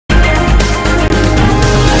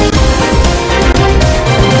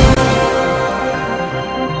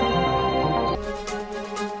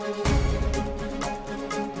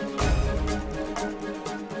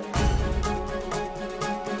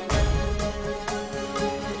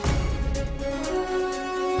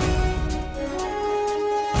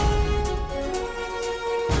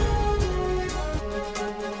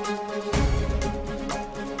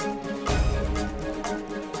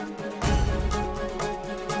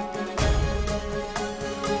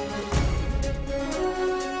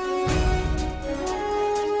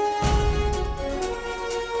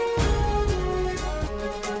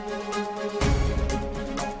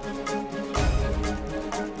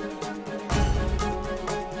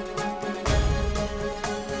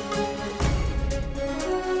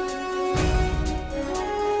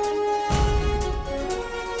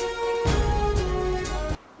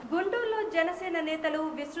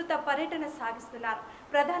సాగిస్తున్నారు.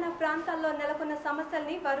 ప్రధాన ప్రాంతాల్లో నెలకొన్న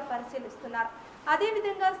సమస్యల్ని వారు పరిశీలిస్తున్నారు.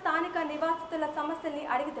 అదేవిధంగా స్థానిక నివాసితుల సమస్యల్ని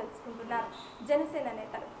అడిగి తెలుసుకుంటున్నారు. జనసేన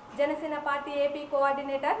నేతలు Janasena party AP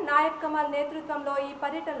coordinator Naik కమాల్ నేతృత్వంలో ఈ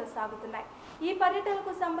పర్యటనలు సాగుతున్నాయి. ఈ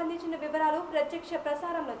పర్యటనకు సంబంధించిన వివరాలు ప్రత్యక్ష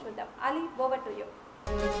ప్రసారంలో చూద్దాం. Ali, over to you.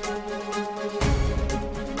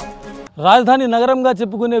 రాజధాని నగరంగా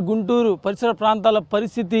చెప్పుకునే గుంటూరు పరిసర ప్రాంతాల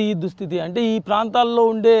పరిస్థితి ఈ దుస్థితి. అంటే ఈ ప్రాంతాల్లో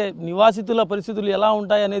ఉండే నివాసితుల పరిస్థితులు ఎలా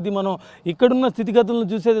ఉంటాయి అనేది మనం ఇక్కడున్న స్థితిగతులను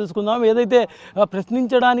చూసే తెలుసుకుందాం. ఏదైతే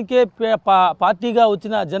ప్రశ్నించడానికే పార్టీగా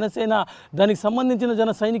వచ్చిన జనసేన, దానికి సంబంధించిన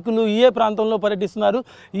జన సైనికులు ఏ ప్రాంతంలో పర్యటిస్తున్నారు,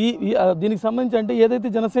 దీనికి సంబంధించి అంటే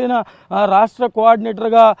ఏదైతే జనసేన రాష్ట్ర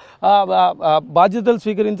కోఆర్డినేటర్గా బాధ్యతలు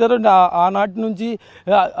స్వీకరించారో ఆనాటి నుంచి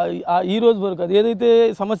ఈ రోజు వరకు అది ఏదైతే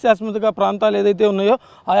సమస్యాస్పద ప్రాంతాలు ఏదైతే ఉన్నాయో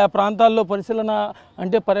ఆయా ప్రాంతాల్లో పరిశీలన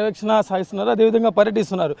అంటే పర్యవేక్షణ సాగిస్తున్నారు, అదేవిధంగా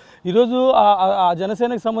పర్యటిస్తున్నారు. ఈరోజు ఆ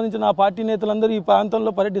జనసేనకు సంబంధించిన ఆ పార్టీ నేతలందరూ ఈ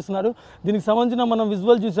ప్రాంతంలో పర్యటిస్తున్నారు. దీనికి సంబంధించిన మనం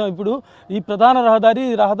విజువల్ చూసాం. ఇప్పుడు ఈ ప్రధాన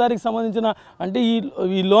రహదారికి సంబంధించిన అంటే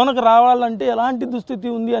ఈ లోనకు రావాలంటే ఎలాంటి దుస్థితి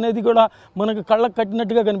ఉంది అనేది కూడా మనకు కళ్ళకు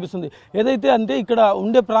కట్టినట్టుగా కనిపిస్తుంది. ఏదైతే అంటే ఇక్కడ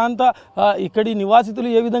ఉండే ఇక్కడి నివాసితులు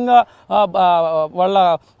ఏ విధంగా వాళ్ళ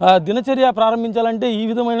దినచర్య ప్రారంభించాలంటే ఈ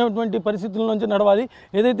విధమైనటువంటి పరిస్థితుల నుంచి నడవాలి.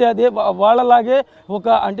 ఏదైతే అదే వాళ్ళలాగే ఒక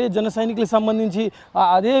అంటే జన సైనికులకు సంబంధించి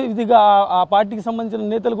అదే విధిగా ఆ పార్టీకి సంబంధించిన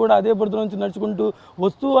నేతలు కూడా అదే బురద నుంచి నడుచుకుంటూ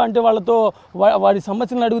వస్తూ అంటే వాళ్ళతో వారి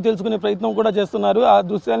సమస్యలను అడుగు తెలుసుకునే ప్రయత్నం కూడా చేస్తున్నారు. ఆ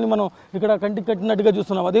దృశ్యాన్ని మనం ఇక్కడ కంటికి కట్టినట్టుగా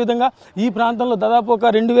చూస్తున్నాం. అదేవిధంగా ఈ ప్రాంతంలో దాదాపు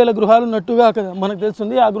ఒక 2000 గృహాలు ఉన్నట్టుగా మనకు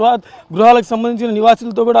తెలుస్తుంది. ఆ గృహాలకు సంబంధించిన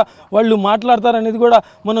నివాసులతో కూడా వాళ్ళు మాట్లాడతారనేది కూడా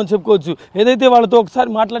మనం చెప్పుకోవచ్చు. ఏదైతే వాళ్ళతో ఒకసారి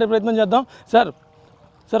మాట్లాడే ప్రయత్నం చేద్దాం. సార్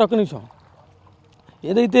ఒక్క నిమిషం.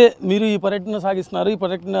 ఏదైతే మీరు ఈ పర్యటన సాగిస్తున్నారు, ఈ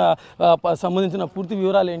పర్యటన సంబంధించిన పూర్తి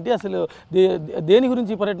వివరాలు ఏంటి, అసలు దేని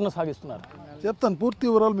గురించి ఈ పర్యటన సాగిస్తున్నారు? చెప్తాను, పూర్తి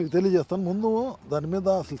వివరాలు మీకు తెలియజేస్తాను. ముందు దాని మీద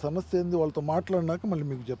అసలు సమస్య ఏంది వాళ్ళతో మాట్లాడినాక మళ్ళీ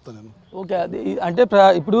మీకు చెప్తాను నేను. ఓకే, అది అంటే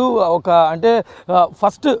ఇప్పుడు ఒక అంటే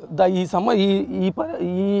ఫస్ట్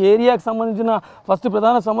ఈ ఏరియాకి సంబంధించిన ఫస్ట్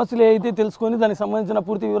ప్రధాన సమస్యలు అయితే తెలుసుకొని దానికి సంబంధించిన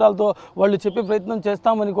పూర్తి వివరాలతో వాళ్ళు చెప్పే ప్రయత్నం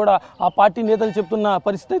చేస్తామని కూడా ఆ పార్టీ నేతలు చెప్తున్న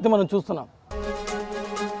పరిస్థితి అయితే మనం చూస్తున్నాం.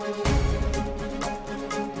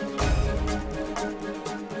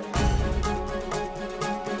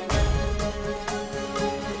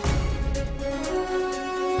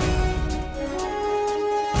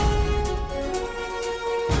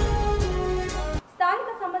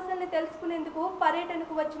 తెలుసుకునేందుకు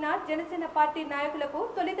పర్యటనకు వచ్చిన జనసేన పార్టీ నాయకులకు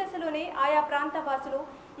తొలి దశలోనే ఆయా ప్రాంత వాసులు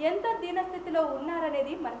ఎంత దీనస్థితిలో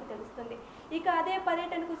ఉన్నారనేది మనకు తెలుస్తుంది. ఇక అదే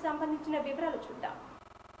పర్యటనకు సంబంధించిన వివరాలు చూద్దాం.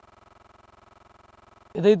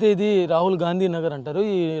 ఏదైతే ఇది రాహుల్ గాంధీ నగర్ అంటారు,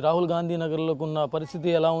 ఈ రాహుల్ గాంధీ నగర్లోకి ఉన్న పరిస్థితి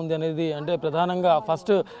ఎలా ఉంది అనేది అంటే ప్రధానంగా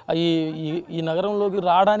ఫస్ట్ ఈ నగరంలోకి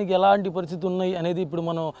రావడానికి ఎలాంటి పరిస్థితి ఉన్నాయి అనేది ఇప్పుడు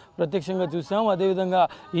మనం ప్రత్యక్షంగా చూసాం. అదేవిధంగా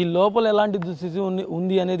ఈ లోపల ఎలాంటి దుస్థితి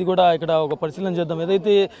ఉంది అనేది కూడా ఇక్కడ ఒక పరిశీలన చేద్దాం.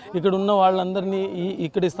 ఏదైతే ఇక్కడ ఉన్న వాళ్ళందరినీ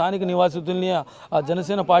ఇక్కడి స్థానిక నివాసితుల్ని ఆ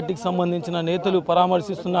జనసేన పార్టీకి సంబంధించిన నేతలు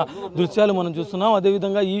పరామర్శిస్తున్న దృశ్యాలు మనం చూస్తున్నాం.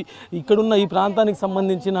 అదేవిధంగా ఇక్కడున్న ఈ ప్రాంతానికి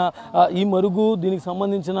సంబంధించిన ఈ మరుగు, దీనికి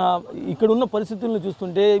సంబంధించిన ఇక్కడున్న పరిస్థితులను చూస్తుంటే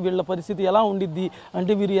వీళ్ళ పరిస్థితి ఎలా ఉండిద్ది,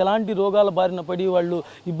 అంటే వీరు ఎలాంటి రోగాల బారిన పడి వాళ్ళు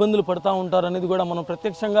ఇబ్బందులు పడుతూ ఉంటారు అనేది కూడా మనం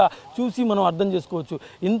ప్రత్యక్షంగా చూసి మనం అర్థం చేసుకోవచ్చు.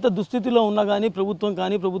 ఇంత దుస్థితిలో ఉన్నా కానీ ప్రభుత్వం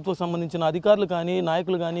కానీ ప్రభుత్వం సంబంధించిన అధికారులు కానీ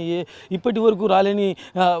నాయకులు కానీ ఇప్పటి వరకు రాలేని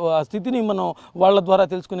స్థితిని మనం వాళ్ళ ద్వారా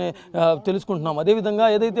తెలుసుకుంటున్నాం. అదేవిధంగా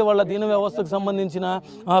ఏదైతే వాళ్ళ దీన వ్యవస్థకు సంబంధించిన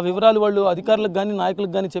వివరాలు వాళ్ళు అధికారులకు కానీ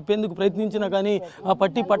నాయకులకు కానీ చెప్పేందుకు ప్రయత్నించినా కానీ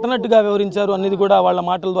పట్టనట్టుగా వివరించారు అనేది కూడా వాళ్ళ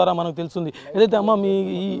మాటల ద్వారా మనకు తెలుస్తుంది. ఏదైతే అమ్మ మీ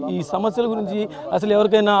ఈ సమస్యల గురించి అసలు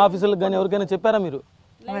ఎవరికైనా ఆఫీసర్లకు కానీ ఎవరికైనా చెప్పారా మీరు?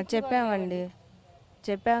 చెప్పామండి,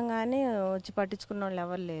 చెప్పాం కానీ వచ్చి పట్టించుకున్న వాళ్ళు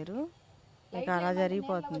ఎవరు లేరు. ఇక అలా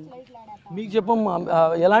జరిగిపోతుంది. మీకు చెప్పమ్మా,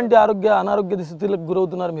 ఎలాంటి అనారోగ్య స్థితులకు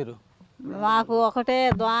గురవుతున్నారు మీరు? మాకు ఒకటే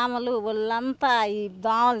దోమలు, వాళ్ళంతా ఈ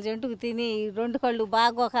దోమలు జంటుకు తిని 2 కళ్ళు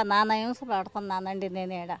బాగా ఒక నానా హింసలు పడుతున్నానండి.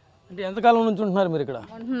 నేను ఇక్కడ అంటే ఎంతకాలం నుంచి ఉంటున్నారు మీరు ఇక్కడ?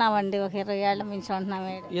 ఉంటున్నామండి, ఒక 20 ఏళ్ళ నుంచి ఉంటున్నాం.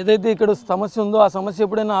 ఏదైతే ఇక్కడ సమస్య ఉందో ఆ సమస్య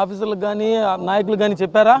ఎప్పుడైనా ఆఫీసర్లకు కానీ నాయకులు కానీ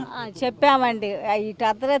చెప్పారా? చెప్పామండి. ఇటు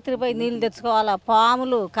అర్ధరాత్రి పోయి నీళ్ళు తెచ్చుకోవాలా,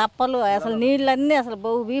 పాములు కప్పలు, అసలు నీళ్ళన్నీ అసలు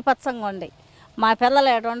బహు బీపత్సంగా ఉండేవి. మా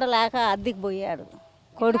పిల్లలు ఎటు ఉండలేక అద్దెకి పోయాడు.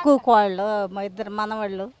 కొడుకు కోళ్ళు మా 2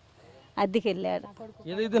 మనవాళ్ళు అద్దెకి వెళ్ళాడు.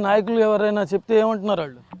 ఏదైతే నాయకులు ఎవరైనా చెప్తే ఏమంటున్నారు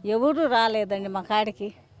వాళ్ళు? ఎవరు రాలేదండి మా కాడికి.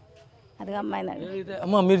 అది అమ్మాయినాడు.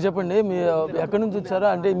 అమ్మ మీరు చెప్పండి, మీరు ఎక్కడి నుంచి వచ్చారా,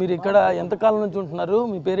 అంటే మీరు ఇక్కడ ఎంతకాలం నుంచి ఉంటున్నారు,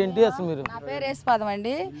 మీ పేరేంటి అసలు? మీరు? నా పేరు యేసుపాదం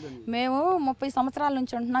అండి. మేము 30 సంవత్సరాల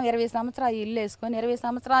నుంచి ఉంటున్నాం. 20 సంవత్సరాలు ఇల్లు వేసుకొని 20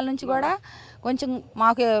 సంవత్సరాల నుంచి కూడా కొంచెం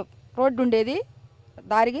మాకు రోడ్డు ఉండేది,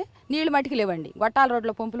 దారికి నీళ్ళు మట్టికి లేవండి. గొట్టాల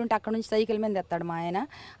రోడ్లో పంపులు ఉంటే అక్కడ నుంచి సైకిల్ మీద తెస్తాడు మా ఆయన.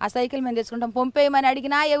 ఆ సైకిల్ మీద తెచ్చుకుంటాం. పంపేయమని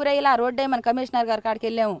అడిగినా ఎవరైనా రోడ్డు వేయమని కమిషనర్ గారి కాడికి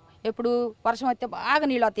వెళ్ళాము. ఎప్పుడు వర్షం వస్తే బాగా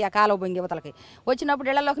నీళ్ళు వస్తాయి ఆ కాలువ బొంగి యువతలకి. వచ్చినప్పుడు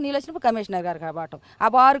ఇళ్లలోకి నీళ్ళు వచ్చినప్పుడు కమిషనర్ గారు కాబట్టి ఆ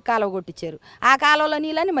బారు కాలువ కొట్టించారు. ఆ కాలువలో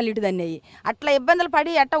నీళ్ళని మళ్ళీ ఇటు దన్నయ్యి. అట్లా ఇబ్బందులు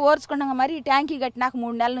పడి ఎట్లా ఓర్చుకుంటాం. మరి ఈ ట్యాంకీ కట్టినాక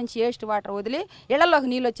 3 నెలల నుంచి వేస్ట్ వాటర్ వదిలి ఇళ్లలోకి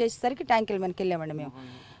నీళ్ళు వచ్చేసరికి ట్యాంకీల మీదకి వెళ్ళామండి. మేము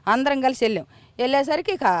అందరం కలిసి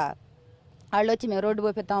వెళ్ళేసరికి ఇక వాళ్ళు వచ్చి మేము రోడ్డు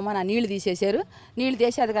పోపిస్తామని ఆ నీళ్లు తీసేశారు. నీళ్ళు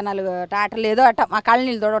తీసేది కానీ 4 టాటర్లు ఏదో అట్ట మా కళ్ళ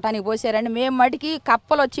నీళ్ళు తొడవటానికి పోసారండి. మేము మటుకి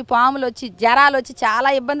కప్పలు వచ్చి పాములు వచ్చి జ్వరాలు వచ్చి చాలా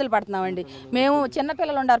ఇబ్బందులు పడుతున్నామండి. మేము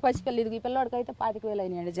చిన్నపిల్లలు ఉన్నారు, పసిపిల్లలు. ఇది ఈ పిల్లడికి అయితే 25,000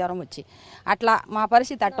 అయినాయండి జ్వరం వచ్చి. అట్లా మా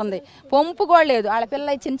పరిస్థితి అట్టుంది. పంపు కూడా లేదు. వాళ్ళ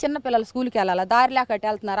పిల్లలు చిన్న పిల్లలు స్కూల్కి వెళ్ళాలి, దారిలో కట్టి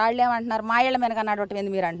వెళ్తున్నారు. వాళ్ళు ఏమంటున్నారు, మా ఇళ్ళ మీద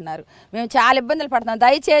నడవటం మీరు అంటున్నారు. మేము చాలా ఇబ్బందులు పడుతున్నాం.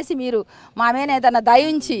 దయచేసి మీరు మా మీద ఏదన్నా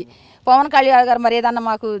దయించి పవన్ కళ్యాణ్ గారు మరి ఏదన్నా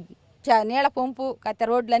మాకు నీళ్ళ పంపు కత్తి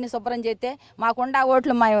రోడ్లన్నీ శుభ్రం చేస్తే మాకుండా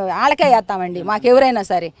ఓట్లు వాళ్ళకే వేస్తామండి. మాకు ఎవరైనా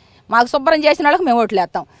సరే మాకు శుభ్రం చేసిన వాళ్ళకి మేము ఓట్లు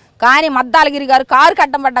వేస్తాం. కానీ మద్దాలగిరి గారు కారు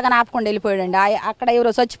కట్టం పడ్డగానే ఆపకుండా వెళ్ళిపోయాడండి. అక్కడ ఎవరో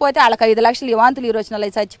చచ్చిపోతే వాళ్ళకి 5 లక్షలు ఈ వాంతులు ఈ రోజున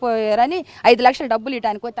చచ్చిపోయారని 5 లక్షలు డబ్బులు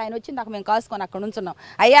ఇవ్వడానికి పోతే ఆయన వచ్చి నాకు మేము కాసుకొని అక్కడ ఉంచున్నాం.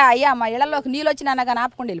 అయ్యా మా ఇళ్లలోకి నీళ్ళు వచ్చినా కానీ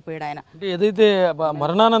ఆపకుండా వెళ్ళిపోయాడు ఆయన. ఏదైతే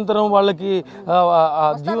మరణానంతరం వాళ్ళకి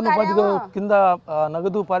జీవనోపాధి కింద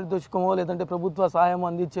నగదు పారితోషికమో లేదంటే ప్రభుత్వ సహాయం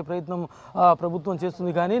అందించే ప్రయత్నం ప్రభుత్వం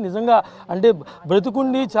చేస్తుంది. కానీ నిజంగా అంటే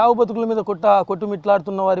బ్రతుకుండి చావు బతుకుల మీద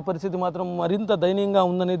కొట్టుమిట్లాడుతున్న వారి పరిస్థితి మాత్రం మరింత దయనీయంగా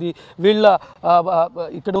ఉందనేది వీళ్ళ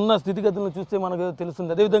ఇక్కడ ఉన్న స్థితిగతులను చూస్తే మనకు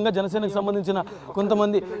తెలుస్తుంది. అదేవిధంగా జనసేనకు సంబంధించిన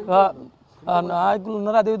కొంతమంది నాయకులు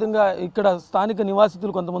ఉన్నారు. అదేవిధంగా ఇక్కడ స్థానిక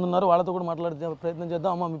నివాసితులు కొంతమంది ఉన్నారు. వాళ్ళతో కూడా మాట్లాడే ప్రయత్నం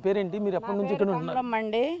చేద్దాం. అమ్మ, మీ పేరేంటి? మీరు ఎప్పటి నుంచి ఇక్కడ ఉంటున్నారు?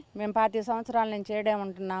 అండి, మేము 25 సంవత్సరాల నుంచి ఏడే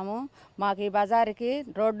ఉంటున్నాము. మాకు ఈ బజార్కి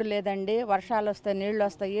రోడ్డు లేదండి. వర్షాలు వస్తాయి, నీళ్లు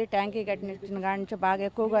వస్తాయి. ట్యాంకీ కట్టిన కాడి నుంచి బాగా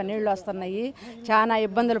ఎక్కువగా నీళ్లు వస్తున్నాయి. చాలా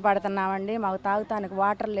ఇబ్బందులు పడుతున్నామండి. మాకు తాగుతానికి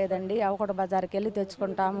వాటర్ లేదండి. అవకొండ బజార్కి వెళ్ళి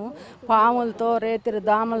తెచ్చుకుంటాము. పాములతో రేతిరి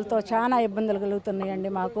దోమలతో చాలా ఇబ్బందులు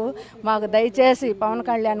కలుగుతున్నాయండి. మాకు దయచేసి పవన్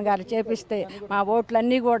కళ్యాణ్ గారు చేపిస్తే మా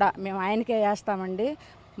ఓట్లన్నీ కూడా మేము ఆయనకి వేస్తామండి.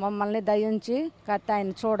 మమ్మల్ని దయించి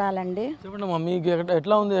ఆయన చూడాలండి. చెప్పండి మీకు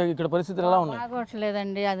ఎట్లా ఉంది ఇక్కడ పరిస్థితులు ఎలా ఉన్నాయి?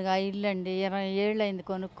 బాగోట్లేదండి. అది ఆ ఇల్లు అండి 20 ఏళ్ళు అయింది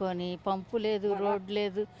కొనుక్కొని. పంపు లేదు, రోడ్డు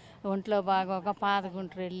లేదు. ఒంట్లో బాగోక పాత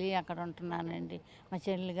గుంటూరు వెళ్ళి అక్కడ ఉంటున్నానండి మా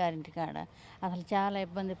చెల్లి గారింటి కాడ. అసలు చాలా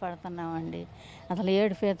ఇబ్బంది పడుతున్నామండి. అసలు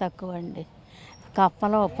ఏడుపే తక్కువ అండి.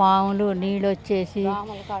 కప్పలు పాములు నీళ్ళు వచ్చేసి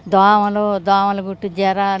దోమల గుట్టు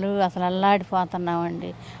జ్వరాలు అసలు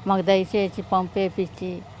అల్లాడిపోతున్నామండి. మాకు దయచేసి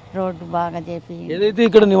పంపేపించి రోడ్డు బాగా చేపి. ఏదైతే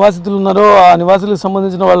ఇక్కడ నివాసితులు ఉన్నారో ఆ నివాసులకు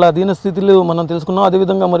సంబంధించిన వాళ్ళ దీన స్థితులు మనం తెలుసుకున్నాం.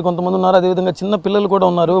 అదేవిధంగా మరి కొంతమంది ఉన్నారు. అదేవిధంగా చిన్న పిల్లలు కూడా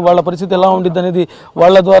ఉన్నారు. వాళ్ళ పరిస్థితి ఎలా ఉండిద్ది అనేది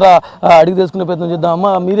వాళ్ళ ద్వారా అడిగి తెలుసుకునే ప్రయత్నం చేద్దాం.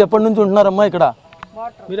 అమ్మ, మీరు ఎప్పటి నుంచి ఉంటున్నారమ్మా ఇక్కడ?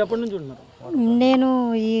 మీరు ఎప్పటి నుంచి ఉంటున్నారు? నేను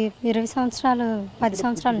ఈ 10 సంవత్సరాల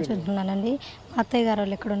నుంచి ఉంటున్నానండి. మా అత్తయ్య గారు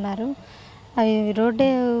వాళ్ళు ఎక్కడ ఉన్నారు. అవి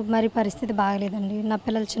రోడ్డే మరి పరిస్థితి బాగలేదండి. నా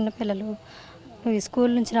పిల్లలు చిన్న పిల్లలు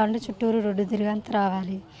స్కూల్ నుంచి రావాలంటే చుట్టూరు రోడ్డు తిరిగంత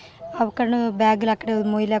రావాలి. అక్కడ బ్యాగులు అక్కడే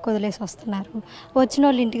మొయ్యలేక వదిలేసి వస్తున్నారు. వచ్చిన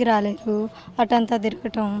వాళ్ళు ఇంటికి రాలేరు. అటంతా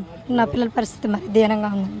తిరగటం. నా పిల్లల పరిస్థితి మరి దీనంగా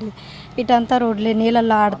ఉందండి. ఇటంతా రోడ్లే,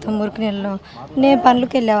 నీళ్ళల్లో ఆడతాం, మురికి నీళ్ళలో. నేను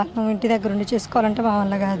పనులకు వెళ్ళేవాళ్ళం. ఇంటి దగ్గర ఉండి చేసుకోవాలంటే మా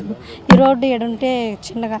వల్ల కాదు. ఈ రోడ్డు ఎడుంటే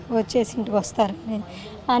చిన్నగా వచ్చేసి ఇంటికి వస్తారండి.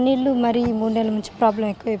 ఆ నీళ్ళు మరి 3 నెలల నుంచి ప్రాబ్లం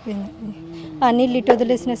ఎక్కువైపోయిందండి. ఆ నీళ్ళు ఇటు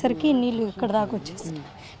వదిలేసినసరికి నీళ్ళు ఇక్కడ దాకా వచ్చేసి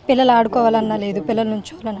పిల్లలు ఆడుకోవాలన్నా లేదు, పిల్లలు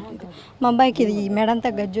నుంచోవాలన్నా లేదు. మా అబ్బాయికి ఇది మెడంతా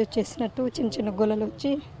గజ్జి వచ్చేసినట్టు చిన్న గొల్లలు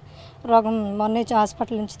వచ్చి రోగం మొన్నే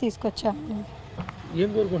హాస్పిటల్ నుంచి తీసుకొచ్చాము. ఏం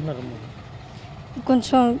కోరుకుంటున్నారు?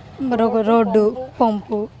 కొంచెం రోడ్డు,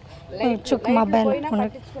 పంపు, చుక్క మా అబ్బాయిలు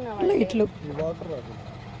లైట్లు.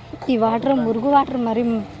 ఈ వాటర్ మురుగు వాటర్ మరి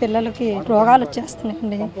పిల్లలకి రోగాలు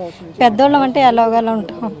వచ్చేస్తున్నాయండి. పెద్దోళ్ళం అంటే ఎలాగోలా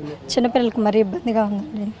ఉంటాం, చిన్నపిల్లలకి మరీ ఇబ్బందిగా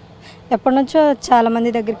ఉందండి. ఎప్పటి నుంచో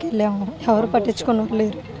చాలామంది దగ్గరికి వెళ్ళాము, ఎవరు పట్టించుకుని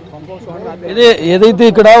లేరు. ఏదైతే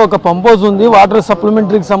ఇక్కడ ఒక పంప్ హౌస్ ఉంది, వాటర్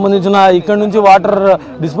సప్లిమెంటరీకి సంబంధించిన ఇక్కడ నుంచి వాటర్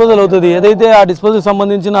డిస్పోజల్ అవుతుంది. ఏదైతే ఆ డిస్పోజల్కి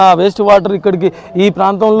సంబంధించిన వేస్ట్ వాటర్ ఇక్కడికి ఈ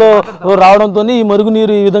ప్రాంతంలో రావడంతో ఈ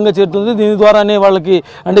మరుగునీరు ఈ విధంగా చేరుతుంది. దీని ద్వారానే వాళ్ళకి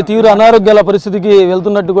అంటే తీవ్ర అనారోగ్యాల పరిస్థితికి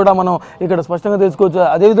వెళ్తున్నట్టు కూడా మనం ఇక్కడ స్పష్టంగా తెలుసుకోవచ్చు.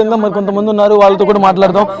 అదేవిధంగా మరి కొంతమంది ఉన్నారు, వాళ్ళతో కూడా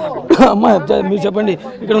మాట్లాడదాం. అమ్మ, మీరు చెప్పండి,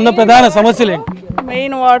 ఇక్కడ ఉన్న ప్రధాన సమస్యలు ఏంటి?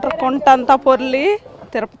 మెయిన్ వాటర్ కుంట అంతా పొర్లి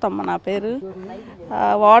తిరుపతమ్మ నా పేరు.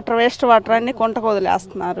 వాటర్ వేస్ట్ వాటర్ అన్నీ కుంటకు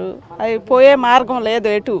వదిలేస్తున్నారు. అవి పోయే మార్గం లేదు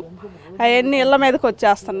ఎటు. అవన్నీ ఇళ్ళ మీదకి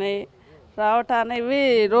వచ్చేస్తున్నాయి. రావటానికి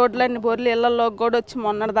రోడ్లన్నీ బొర్లి ఇళ్లలో కూడా వచ్చి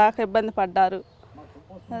మొన్నటి దాకా ఇబ్బంది పడ్డారు.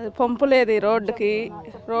 పంపు లేదు, ఈ రోడ్డుకి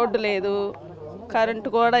రోడ్డు లేదు,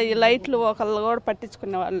 కరెంటు కూడా, ఈ లైట్లు ఒకళ్ళు కూడా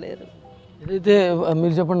పట్టించుకునే వాళ్ళు లేరు. ఏదైతే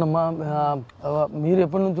మీరు చెప్పండి అమ్మా, మీరు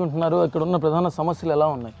ఎప్పటి నుంచి ఉంటున్నారు? ఇక్కడ ఉన్న ప్రధాన సమస్యలు ఎలా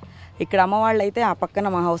ఉన్నాయి? ఇక్కడ అమ్మవాళ్ళు అయితే ఆ పక్కన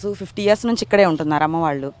మా హౌస్ 50 ఇయర్స్ నుంచి ఇక్కడే ఉంటున్నారు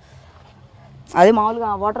అమ్మవాళ్ళు. అదే మామూలుగా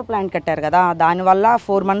వాటర్ ప్లాంట్ కట్టారు కదా, దానివల్ల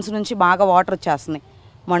 4 months నుంచి బాగా వాటర్ వచ్చేస్తున్నాయి.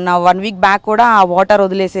 మొన్న 1 week బ్యాక్ కూడా ఆ వాటర్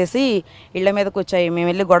వదిలేసేసి ఇళ్ళ మీదకి వచ్చాయి. మేము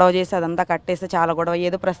వెళ్ళి గొడవ చేసి అదంతా కట్టేస్తే చాలా గొడవ,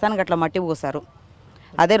 ఏదో ప్రస్తుతానికి అట్లా మట్టి పోసారు.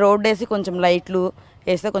 అదే రోడ్ వేసి కొంచెం లైట్లు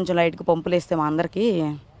వేస్తే, కొంచెం లైట్కి పంపులు వేస్తే మా అందరికీ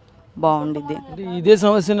బాగుండిద్ది. ఇదే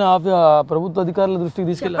సమస్యను ప్రభుత్వ అధికారుల దృష్టికి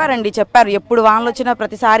తీసుకెళ్ళారండి. చెప్పారు, ఎప్పుడు వానలు వచ్చినా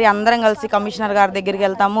ప్రతిసారి అందరం కలిసి కమిషనర్ గారి దగ్గరికి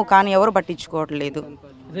వెళ్తాము, కానీ ఎవరు పట్టించుకోవట్లేదు.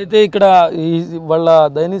 అయితే ఇక్కడ వాళ్ళ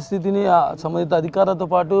దైనిక స్థితిని సంబంధిత అధికారులతో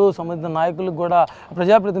పాటు సంబంధిత నాయకులకు కూడా,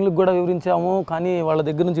 ప్రజాప్రతినిధులకు కూడా వివరించాము, కానీ వాళ్ళ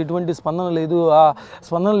దగ్గర నుంచి ఎటువంటి స్పందన లేదు. ఆ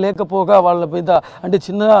స్పందన లేకపోగా వాళ్ళ మీద అంటే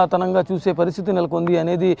చిన్నతనంగా చూసే పరిస్థితి నెలకొంది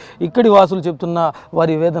అనేది ఇక్కడి వాసులు చెప్తున్న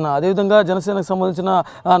వారి వేదన. అదేవిధంగా జనసేనకు సంబంధించిన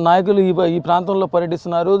నాయకులు ఈ ప్రాంతంలో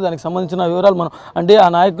పర్యటిస్తున్నారు. దానికి సంబంధించిన వివరాలు మనం అంటే ఆ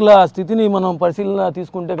నాయకుల స్థితిని మనం పరిశీలన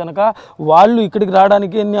తీసుకుంటే కనుక వాళ్ళు ఇక్కడికి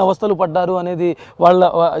రావడానికి ఎన్ని అవస్థలు పడ్డారు అనేది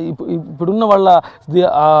వాళ్ళ ఇప్పుడున్న వాళ్ళ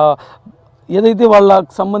ఏదైతే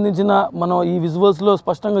వాళ్ళకి సంబంధించిన మనం ఈ విజువల్స్లో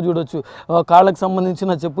స్పష్టంగా చూడొచ్చు. కాళ్ళకు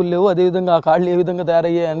సంబంధించిన చెప్పులు లేవు, అదేవిధంగా ఆ కాళ్ళు ఏ విధంగా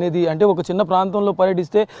తయారయ్యాయి అనేది, అంటే ఒక చిన్న ప్రాంతంలో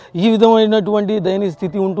పర్యటిస్తే ఈ విధమైనటువంటి దయనీయ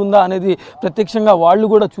స్థితి ఉంటుందా అనేది ప్రత్యక్షంగా వాళ్ళు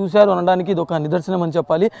కూడా చూశారు అనడానికి ఇది ఒక నిదర్శనం అని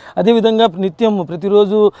చెప్పాలి. అదేవిధంగా నిత్యం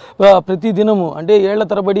ప్రతిరోజు ప్రతిదినము అంటే ఏళ్ల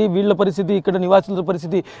తరబడి వీళ్ళ పరిస్థితి, ఇక్కడ నివాసుల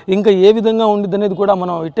పరిస్థితి ఇంకా ఏ విధంగా ఉండిద్ది అనేది కూడా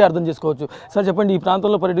మనం ఇట్టే అర్థం చేసుకోవచ్చు. సార్ చెప్పండి, ఈ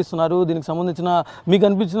ప్రాంతంలో పర్యటిస్తున్నారు, దీనికి సంబంధించిన మీకు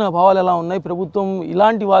అనిపించిన భావాలు ఎలా ఉన్నాయి? ప్రభుత్వం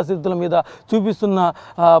ఇలాంటి వాసితుల మీద చూపిస్తున్న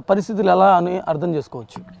పరిస్థితులు ఎలా అని అర్థం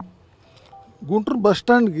చేసుకోవచ్చు? గుంటూరు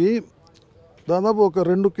బస్టాండ్కి దాదాపు ఒక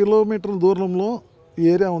 2 kilometers దూరంలో ఈ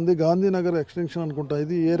ఏరియా ఉంది. గాంధీనగర్ ఎక్స్టెన్షన్ అనుకుంటా.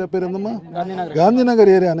 ఇది ఏరియా పేరు ఏందమ్మా?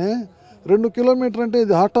 గాంధీనగర్ ఏరియానే. 2 kilometers అంటే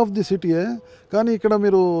ఇది హార్ట్ ఆఫ్ ది సిటీయే. కానీ ఇక్కడ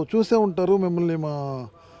మీరు చూసే ఉంటారు, మిమ్మల్ని మా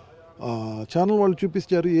ఛానల్ వాళ్ళు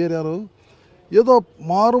చూపించారు ఈ ఏరియాలో. ఏదో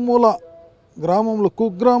మారుమూల గ్రామంలో,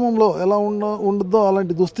 కుగ్రామంలో ఎలా ఉండదో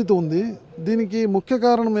అలాంటి దుస్థితి ఉంది. దీనికి ముఖ్య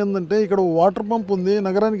కారణం ఏంటంటే ఇక్కడ వాటర్ పంప్ ఉంది.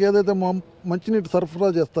 నగరానికి ఏదైతే మంచినీటి సరఫరా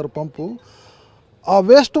చేస్తారు పంపు, ఆ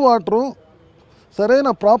వేస్ట్ వాటరు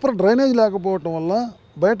సరైన ప్రాపర్ డ్రైనేజ్ లేకపోవటం వల్ల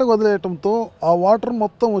బయటకు వదిలేయటంతో ఆ వాటర్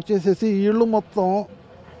మొత్తం వచ్చేసేసి ఇళ్ళు మొత్తం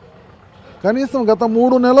కనీసం గత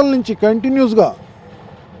 3 నెలల నుంచి కంటిన్యూస్గా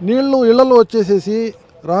నీళ్లు ఇళ్లలో వచ్చేసేసి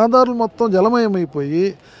రహదారులు మొత్తం జలమయమైపోయి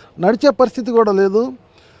నడిచే పరిస్థితి కూడా లేదు.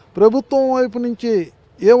 ప్రభుత్వం వైపు నుంచి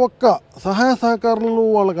ఏ ఒక్క సహాయ సహకారాలు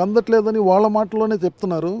వాళ్ళకి అందట్లేదని వాళ్ళ మాటల్లోనే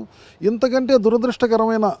చెప్తున్నారు. ఇంతకంటే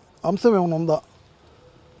దురదృష్టకరమైన అంశం ఏమైనా ఉందా?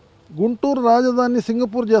 గుంటూరు రాజధాని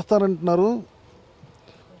సింగపూర్ చేస్తారంటున్నారు.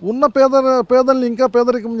 ఉన్న పేదల్ని ఇంకా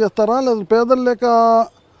పేదరికం చేస్తారా, లేదా పేదలు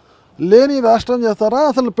లేని రాష్ట్రం చేస్తారా,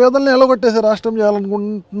 అసలు పేదల్ని ఎలగొట్టేసే రాష్ట్రం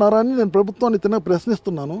చేయాలనుకుంటున్నారా అని నేను ప్రభుత్వాన్ని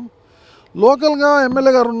ప్రశ్నిస్తున్నాను. లోకల్గా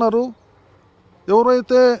ఎమ్మెల్యే గారు ఉన్నారు,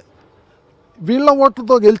 ఎవరైతే వీళ్ళ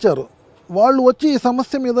ఓట్లతో గెలిచారు, వాళ్ళు వచ్చి ఈ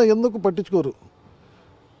సమస్య మీద ఎందుకు పట్టించుకోరు?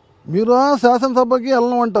 మీరు శాసనసభకి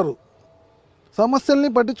వెళ్ళమంటారు, సమస్యల్ని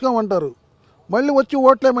పట్టించుకోమంటారు, మళ్ళీ వచ్చి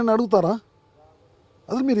ఓట్లేమని అడుగుతారా?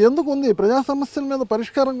 అసలు మీరు ఎందుకు ఉంది? ప్రజా సమస్యల మీద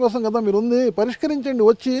పరిష్కారం కోసం కదా మీరు ఉంది. పరిష్కరించండి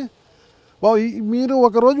వచ్చి. మీరు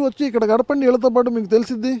ఒకరోజు వచ్చి ఇక్కడ గడపండి, వీళ్ళతో పాటు మీకు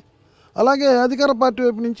తెలిసిద్ది. అలాగే అధికార పార్టీ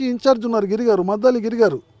వైపు నుంచి ఇన్ఛార్జ్ ఉన్నారు గిరిగారు, మద్దాలి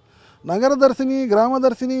గిరిగారు. నగర దర్శిని, గ్రామ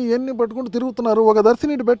దర్శిని ఇవన్నీ పట్టుకుంటూ తిరుగుతున్నారు. ఒక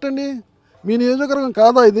దర్శిని ఇటు పెట్టండి. మీ నియోజకవర్గం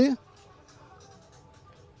కాదా ఇది?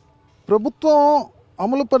 ప్రభుత్వం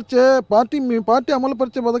అమలుపరిచే మీ పార్టీ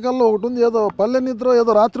అమలుపరిచే పథకాల్లో ఒకటి ఉంది, ఏదో పల్లె నిద్ర,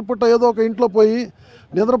 ఏదో రాత్రిపూట ఏదో ఒక ఇంట్లో పోయి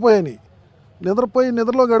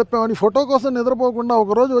నిద్రలో గడిపామని ఫోటో కోసం నిద్రపోకుండా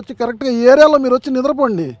ఒకరోజు వచ్చి కరెక్ట్గా ఈ ఏరియాలో మీరు వచ్చి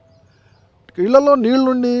నిద్రపోండి. ఇళ్లలో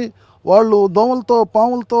నీళ్లుండి వాళ్ళు దోమలతో,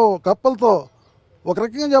 పాములతో, కప్పలతో, ఒక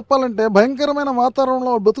రకంగా చెప్పాలంటే భయంకరమైన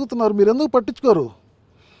వాతావరణంలో బతుకుతున్నారు. మీరు ఎందుకు పట్టించుకోరు?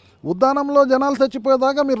 ఉద్దానంలో జనాలు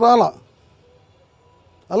చచ్చిపోయేదాకా మీరు రాలా.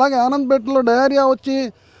 అలాగే ఆనంద్పేటలో డయేరియా వచ్చి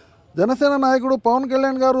జనసేన నాయకుడు పవన్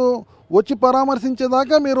కళ్యాణ్ గారు వచ్చి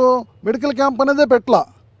పరామర్శించేదాకా మీరు మెడికల్ క్యాంప్ అనేదే పెట్టలా.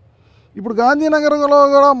 ఇప్పుడు గాంధీనగర్లో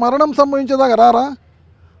కూడా మరణం సంభవించేదాకా రారా?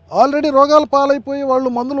 ఆల్రెడీ రోగాల పాలైపోయి వాళ్ళు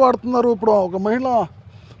మందులు వాడుతున్నారు. ఇప్పుడు ఒక మహిళ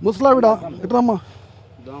ముసలావిడ ఇట్రమ్మా,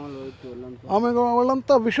 ఆమె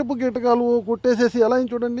వాళ్ళంతా విషపు కీటకాలు కుట్టేసేసి ఎలా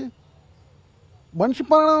అయింది చూడండి. మనిషి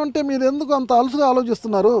ప్రాణం అంటే మీరు ఎందుకు అంత అలసుగా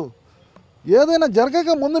ఆలోచిస్తున్నారు? ఏదైనా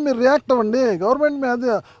జరగక ముందు మీరు రియాక్ట్ అవ్వండి. గవర్నమెంట్ మీ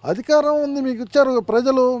అధికారం ఉంది, మీకు ఇచ్చారు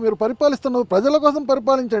ప్రజలు, మీరు పరిపాలిస్తున్నారు. ప్రజల కోసం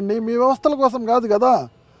పరిపాలించండి, మీ వ్యవస్థల కోసం కాదు కదా.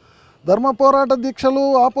 ధర్మ పోరాట దీక్షలు,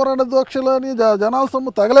 ఆ పోరాట దీక్షలు అని జనాల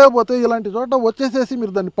సొమ్ము తగలేకపోతే ఇలాంటి చోట వచ్చేసేసి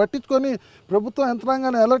మీరు దాన్ని పట్టించుకొని ప్రభుత్వం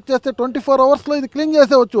యంత్రాంగాన్ని అలర్ట్ చేస్తే 24 hours ఇది క్లీన్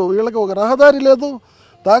చేసేవచ్చు. వీళ్ళకి ఒక రహదారి లేదు,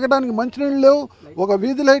 తాగడానికి మంచినీళ్ళు లేవు, ఒక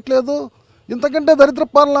వీధి లైట్ లేదు. ఇంతకంటే దరిద్ర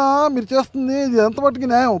పాలన మీరు చేస్తుంది. ఇది ఎంతమట్టుకి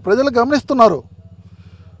న్యాయం? ప్రజలు గమనిస్తున్నారు.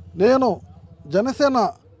 నేను జనసేన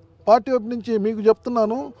పార్టీ వైపు నుంచి మీకు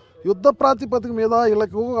చెప్తున్నాను, యుద్ధ ప్రాతిపదిక మీద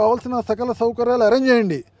వీళ్ళకు కావాల్సిన సకల సౌకర్యాలు అరేంజ్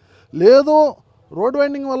చేయండి. లేదు రోడ్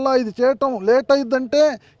వైండింగ్ వల్ల ఇది చేయటం లేట్ అయ్యిద్దంటే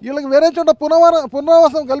వీళ్ళకి వేరే చోట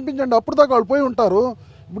పునరావాసం కల్పించండి. అప్పుడు దాకా వాళ్ళు పోయి ఉంటారు.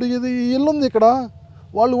 ఇప్పుడు ఇది ఇల్లుంది ఇక్కడ,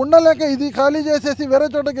 వాళ్ళు ఉండలేక ఇది ఖాళీ చేసేసి వేరే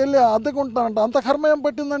చోటకి వెళ్ళి అద్దెకుంటారంట. అంత కర్మ ఏం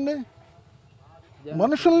పట్టిందండి?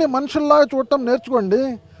 మనుషుల్ని మనుషుల్లాగా చూడటం నేర్చుకోండి.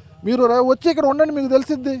 మీరు వచ్చి ఇక్కడ ఉండండి, మీకు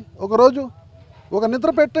తెలిసిద్ది. ఒకరోజు ఒక నిద్ర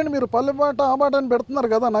పెట్టండి. మీరు పల్లెబాట ఆబాట అని పెడుతున్నారు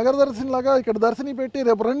కదా, నగర దర్శనిలాగా ఇక్కడ దర్శని పెట్టి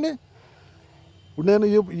రేపు రండి. ఇప్పుడు నేను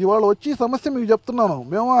ఇవాళ వచ్చి సమస్య మీకు చెప్తున్నాను.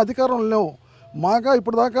 మేము అధికారం లేవు, మాగా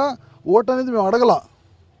ఇప్పుడు దాకా ఓటు అనేది మేము అడగల.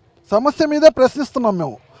 సమస్య మీదే ప్రశ్నిస్తున్నాం.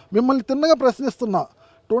 మేము మిమ్మల్ని తిన్నగా ప్రశ్నిస్తున్నా.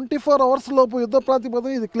 24 hours లోపు యుద్ధ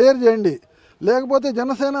ప్రాతిపదికన ఇది క్లియర్ చేయండి, లేకపోతే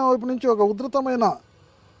జనసేన వైపు నుంచి ఒక ఉధృతమైన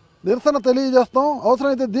నిరసన తెలియజేస్తాం.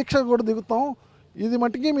 అవసరమైతే దీక్ష కూడా దిగుతాం. ఇది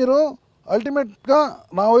మట్టికి మీరు అల్టిమేట్గా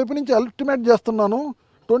నా వైపు నుంచి అల్టిమేట్ చేస్తున్నాను.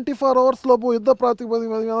 24 hours లోపు యుద్ధ ప్రాతిపదిక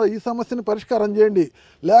మీద ఈ సమస్యని పరిష్కారం చేయండి.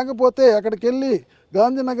 లేకపోతే అక్కడికి వెళ్ళి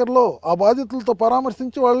గాంధీనగర్లో ఆ బాధితులతో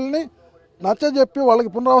పరామర్శించి వాళ్ళని నచ్చజెప్పి వాళ్ళకి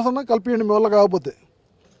పునరావాసం కల్పించండి మీ వల్ల కాకపోతే.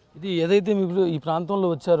 ఇది ఏదైతే మీరు ఈ ప్రాంతంలో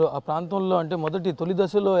వచ్చారో ఆ ప్రాంతంలో అంటే తొలి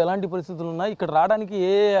దశలో ఎలాంటి పరిస్థితులు ఉన్నాయి, ఇక్కడ రావడానికి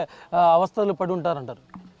ఏ అవస్థలు పడి ఉంటారంటారు?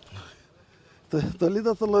 తొలి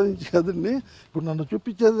దశలో నుంచి కదండి, ఇప్పుడు నన్ను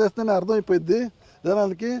చూపించేస్తేనే అర్థమైపోయింది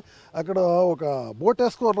జనాలకి. అక్కడ ఒక బోట్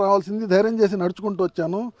వేసుకొని రావాల్సింది, ధైర్యం చేసి నడుచుకుంటూ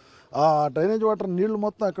వచ్చాను. ఆ డ్రైనేజ్ వాటర్ నీళ్లు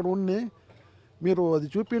మొత్తం అక్కడ ఉండి మీరు అది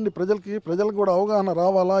చూపించండి ప్రజలకు కూడా అవగాహన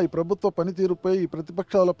రావాలా ఈ ప్రభుత్వ పనితీరుపై, ఈ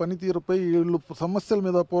ప్రతిపక్షాల పనితీరుపై, వీళ్ళు సమస్యల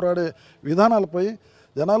మీద పోరాడే విధానాలపై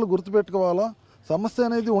జనాలు గుర్తుపెట్టుకోవాలా. సమస్య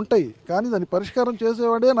అనేది ఉంటాయి, కానీ దాన్ని పరిష్కారం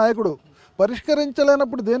చేసేవాడే నాయకుడు.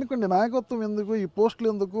 పరిష్కరించలేనప్పుడు దేనికండి నాయకత్వం ఎందుకు, ఈ పోస్టులు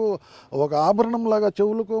ఎందుకు? ఒక ఆభరణంలాగా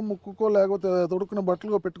చెవులకో ముక్కుకో లేకపోతే తొడుక్కునే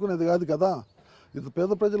బట్టలుకో పెట్టుకునేది కాదు కదా. ఇది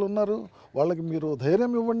పేద ప్రజలు ఉన్నారు, వాళ్ళకి మీరు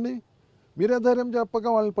ధైర్యం ఇవ్వండి. మీరే ధైర్యం చెప్పక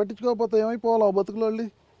వాళ్ళని పట్టించుకోకపోతే ఏమైపోవాలా బతుకులు?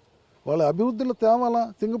 వాళ్ళ అభివృద్ధిలో తేవాలా.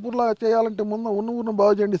 సింగపూర్లాగా చేయాలంటే ముందు ఉన్న ఊరిని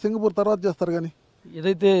బాగు చేయండి, సింగపూర్ తర్వాత చేస్తారు. కానీ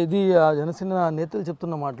ఏదైతే ఇది జనసేన నేతలు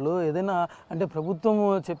చెప్తున్న మాటలు ఏదైనా అంటే ప్రభుత్వం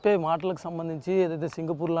చెప్పే మాటలకు సంబంధించి ఏదైతే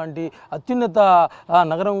సింగపూర్ లాంటి అత్యున్నత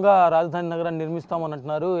నగరంగా రాజధాని నగరాన్ని నిర్మిస్తామని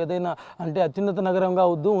అంటున్నారు. ఏదైనా అంటే అత్యున్నత నగరంగా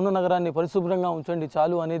వద్దు, ఉన్న నగరాన్ని పరిశుభ్రంగా ఉంచండి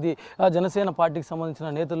చాలు అనేది జనసేన పార్టీకి సంబంధించిన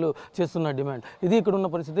నేతలు చేస్తున్న డిమాండ్. ఇది ఇక్కడ ఉన్న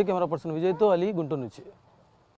పరిస్థితి. కెమెరా పర్సన్ విజయ్తో అలీ, గుంటూరు నుంచి.